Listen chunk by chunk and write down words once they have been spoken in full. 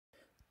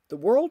The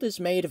world is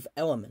made of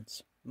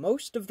elements,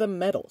 most of them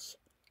metals.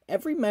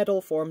 Every metal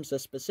forms a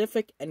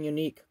specific and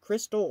unique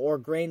crystal or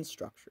grain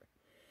structure.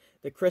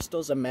 The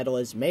crystals a metal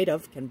is made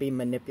of can be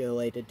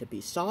manipulated to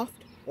be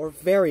soft or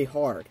very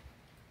hard.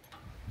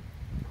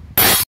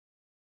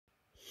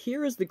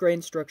 Here is the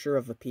grain structure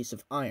of a piece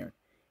of iron.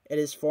 It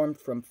is formed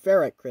from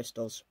ferrite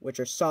crystals, which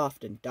are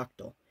soft and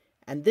ductile,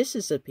 and this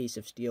is a piece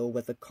of steel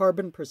with a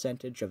carbon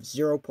percentage of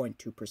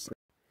 0.2%.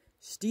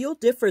 Steel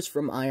differs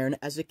from iron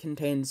as it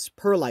contains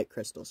pearlite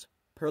crystals.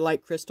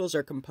 Pearlite crystals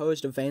are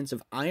composed of veins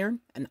of iron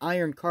and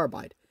iron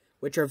carbide,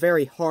 which are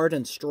very hard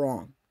and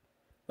strong.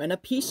 When a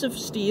piece of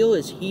steel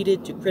is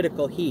heated to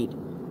critical heat,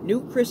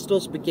 new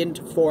crystals begin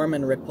to form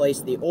and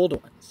replace the old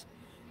ones.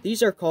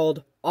 These are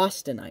called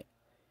austenite.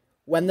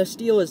 When the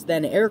steel is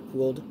then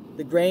air-cooled,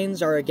 the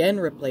grains are again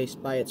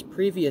replaced by its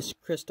previous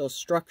crystal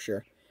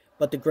structure,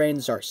 but the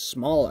grains are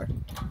smaller.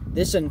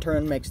 This in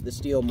turn makes the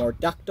steel more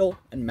ductile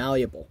and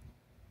malleable.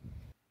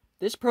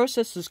 This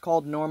process is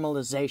called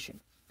normalization.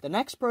 The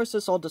next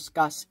process I'll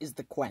discuss is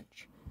the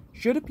quench.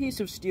 Should a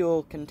piece of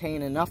steel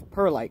contain enough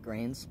pearlite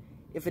grains,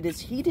 if it is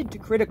heated to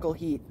critical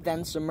heat,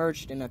 then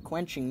submerged in a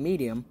quenching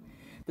medium,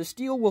 the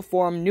steel will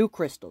form new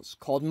crystals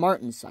called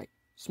martensite.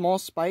 Small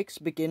spikes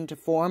begin to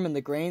form in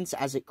the grains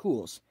as it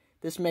cools.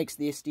 This makes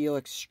the steel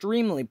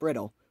extremely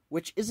brittle,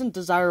 which isn't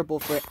desirable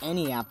for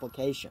any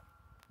application.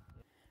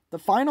 The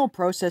final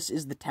process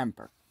is the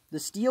temper. The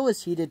steel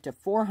is heated to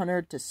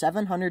 400 to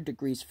 700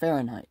 degrees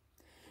Fahrenheit.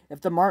 If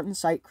the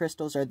martensite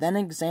crystals are then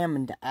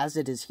examined as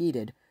it is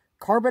heated,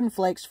 carbon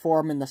flakes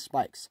form in the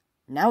spikes.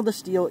 Now the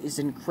steel is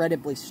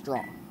incredibly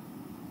strong.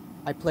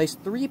 I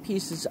placed 3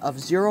 pieces of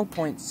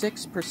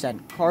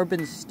 0.6%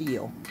 carbon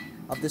steel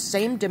of the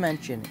same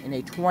dimension in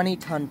a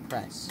 20-ton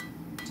press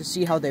to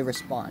see how they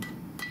respond.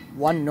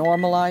 One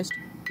normalized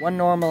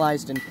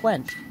and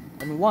quenched,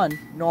 and one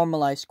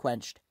normalized,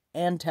 quenched,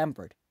 and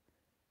tempered.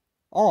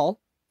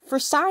 All for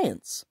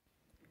science!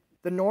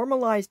 The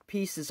normalized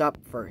piece is up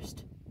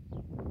first,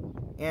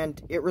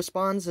 and it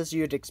responds as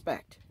you'd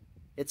expect.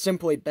 It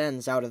simply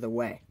bends out of the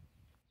way.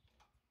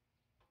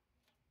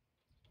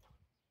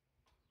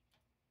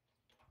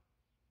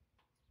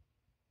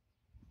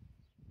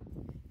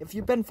 If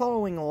you've been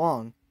following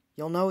along,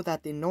 you'll know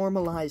that the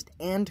normalized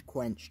and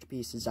quenched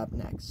piece is up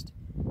next.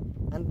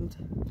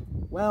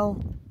 And,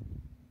 well...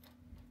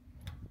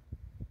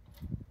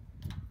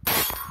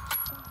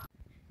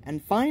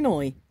 And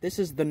finally, this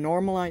is the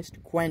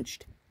normalized,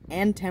 quenched,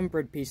 and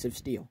tempered piece of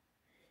steel.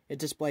 It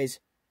displays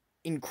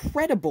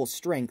incredible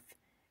strength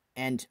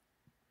and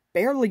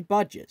barely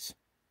budges.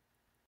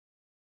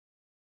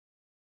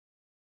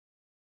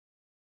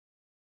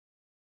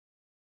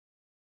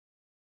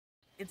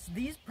 It's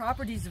these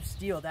properties of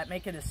steel that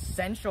make it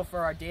essential for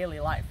our daily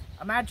life.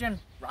 Imagine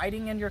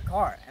riding in your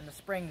car and the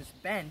springs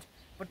bend,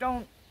 but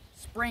don't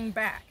spring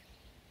back.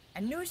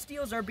 And new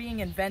steels are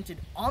being invented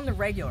on the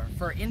regular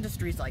for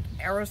industries like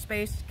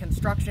aerospace,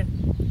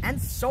 construction,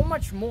 and so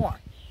much more.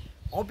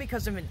 All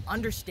because of an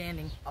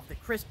understanding of the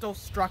crystal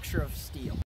structure of steel.